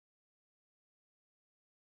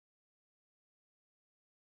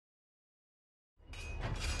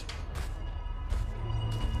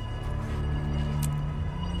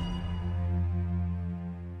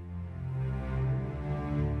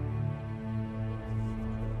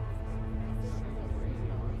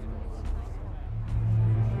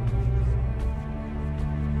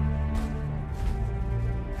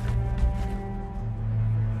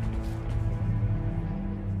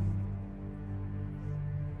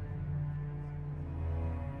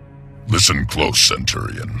Listen close,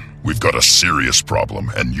 Centurion. We've got a serious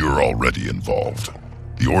problem, and you're already involved.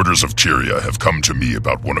 The orders of Tyria have come to me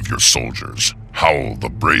about one of your soldiers, Howl the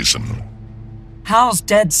Brazen. Howl's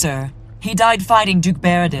dead, sir. He died fighting Duke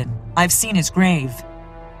Baradin. I've seen his grave.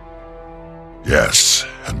 Yes,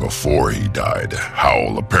 and before he died,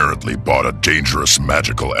 Howl apparently bought a dangerous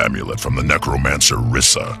magical amulet from the necromancer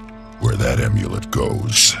Rissa. Where that amulet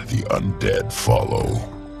goes, the undead follow.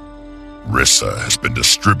 Rissa has been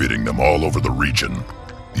distributing them all over the region.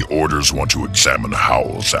 The Orders want to examine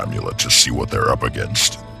Howl's amulet to see what they're up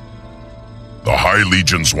against. The High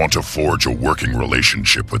Legions want to forge a working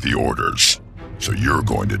relationship with the Orders, so you're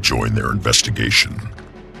going to join their investigation.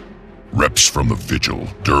 Reps from the Vigil,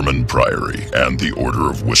 Derman Priory, and the Order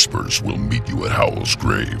of Whispers will meet you at Howl's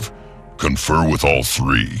grave. Confer with all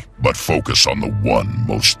three, but focus on the one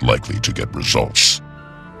most likely to get results.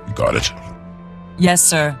 You got it? Yes,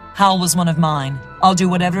 sir. Howl was one of mine. I'll do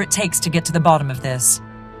whatever it takes to get to the bottom of this.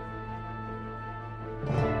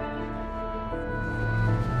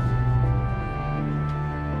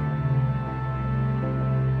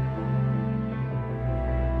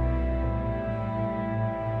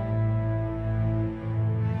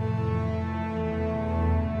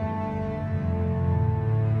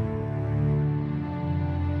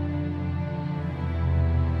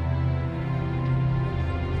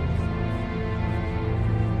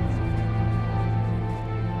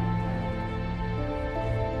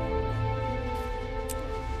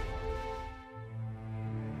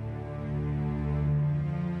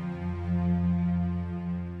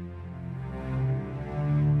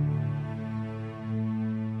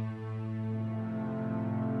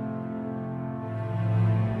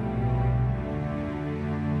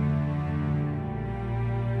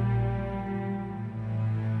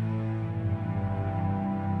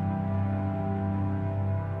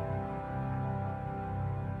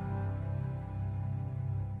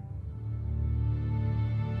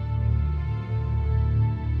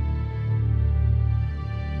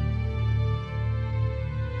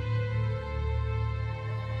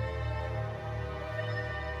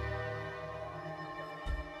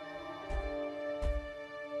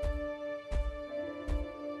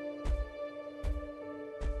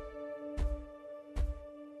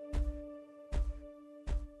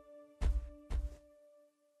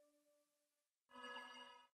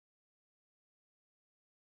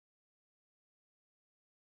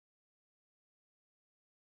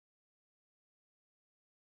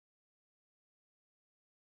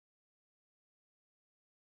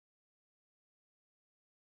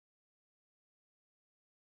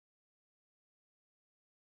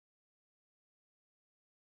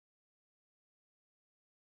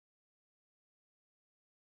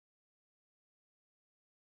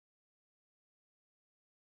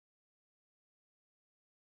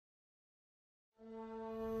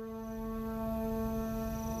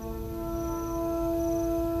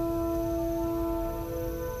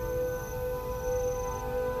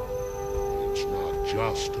 It's not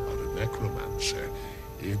just about a necromancer.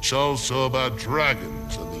 It's also about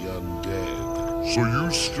dragons and the undead. So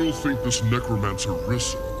you still think this necromancer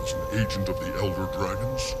Rissa is an agent of the Elder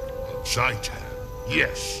Dragons? On Zaitan,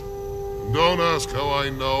 yes. Don't ask how I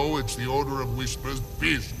know. It's the Order of Whispers'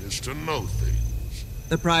 business to know things.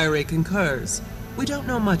 The Priory concurs. We don't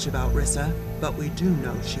know much about Rissa, but we do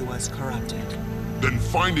know she was corrupted. Then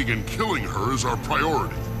finding and killing her is our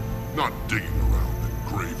priority, not digging around in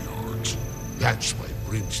graveyards. That's why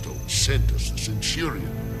Brimstone sent us the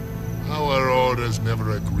Centurion. Our orders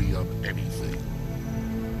never agree on anything.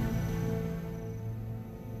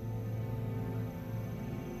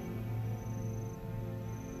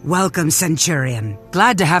 Welcome, Centurion.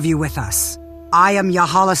 Glad to have you with us. I am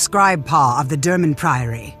Yahala Scribepaw of the Derman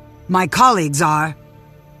Priory. My colleagues are...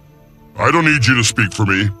 I don't need you to speak for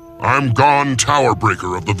me. I'm Gon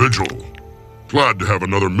Towerbreaker of the Vigil. Glad to have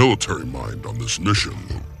another military mind on this mission.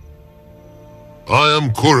 I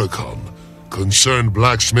am Kurakon, concerned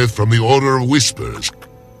blacksmith from the Order of Whispers.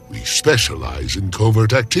 We specialize in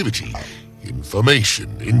covert activity,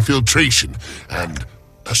 information, infiltration, and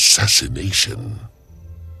assassination.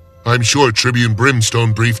 I'm sure Tribune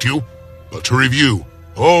Brimstone briefed you, but to review,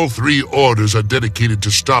 all three orders are dedicated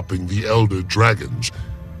to stopping the Elder Dragons.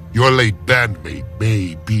 Your late bandmate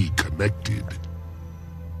may be connected.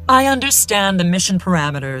 I understand the mission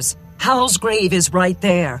parameters. Howl's grave is right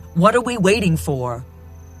there. What are we waiting for?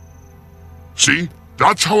 See?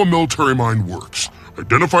 That's how a military mind works.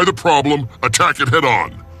 Identify the problem, attack it head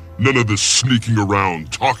on. None of this sneaking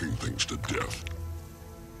around, talking things to death.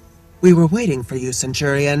 We were waiting for you,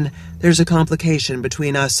 Centurion. There's a complication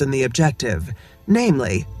between us and the objective.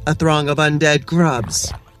 Namely, a throng of undead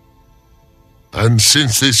grubs. And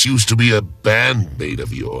since this used to be a bandmate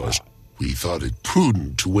of yours, we thought it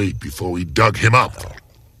prudent to wait before we dug him up.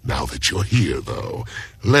 Now that you're here, though,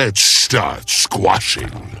 let's start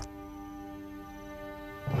squashing.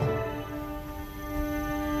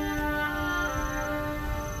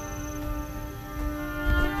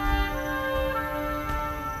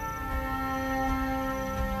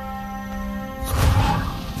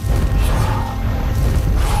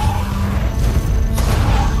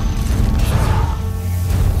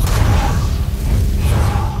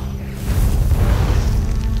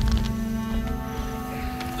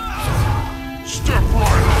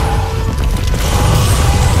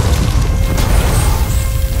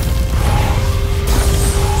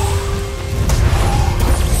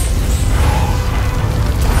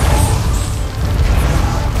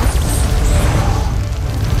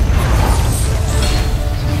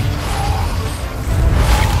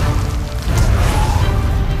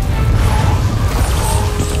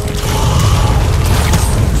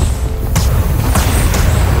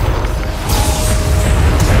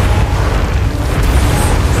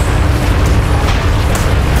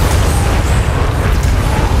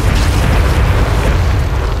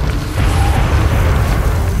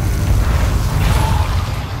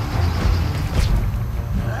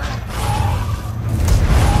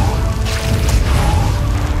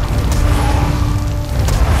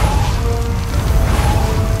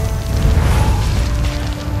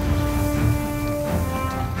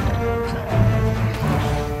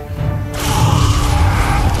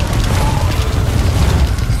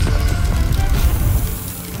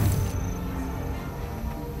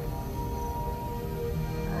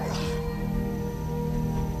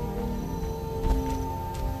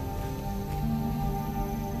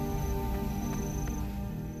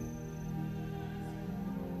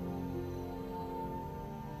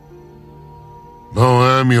 No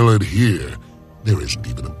amulet here. There isn't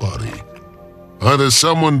even a body. Either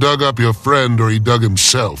someone dug up your friend or he dug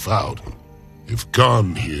himself out. If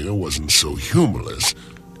Gon here wasn't so humorless,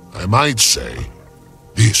 I might say,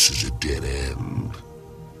 this is a dead end.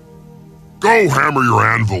 Go hammer your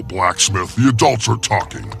anvil, blacksmith. The adults are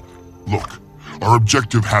talking. Look, our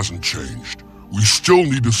objective hasn't changed. We still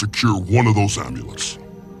need to secure one of those amulets.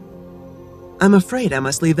 I'm afraid I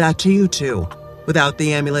must leave that to you two. Without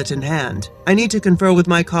the amulet in hand, I need to confer with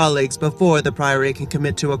my colleagues before the Priory can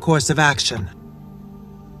commit to a course of action.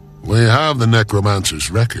 We have the Necromancer's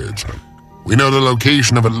records. We know the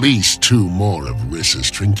location of at least 2 more of Rissa's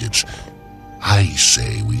trinkets. I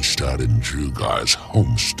say we start in Drugar's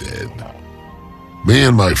homestead. Me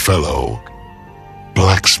and my fellow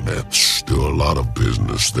blacksmiths do a lot of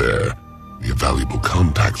business there. We have valuable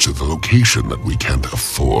contacts at the location that we can't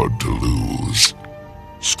afford to lose.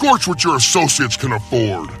 Scorch what your associates can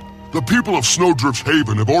afford. The people of Snowdrift's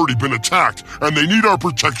Haven have already been attacked, and they need our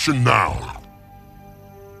protection now.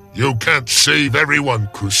 You can't save everyone,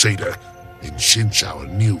 Crusader. And since our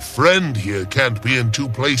new friend here can't be in 2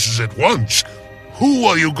 places at once, who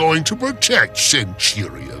are you going to protect,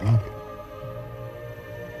 Centurion?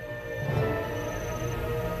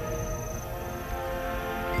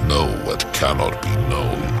 Know what cannot be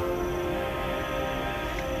known.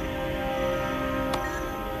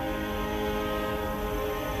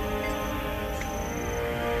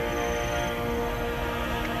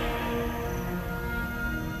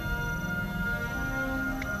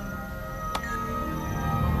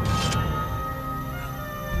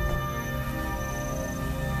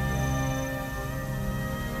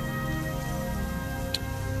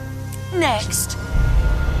 Next,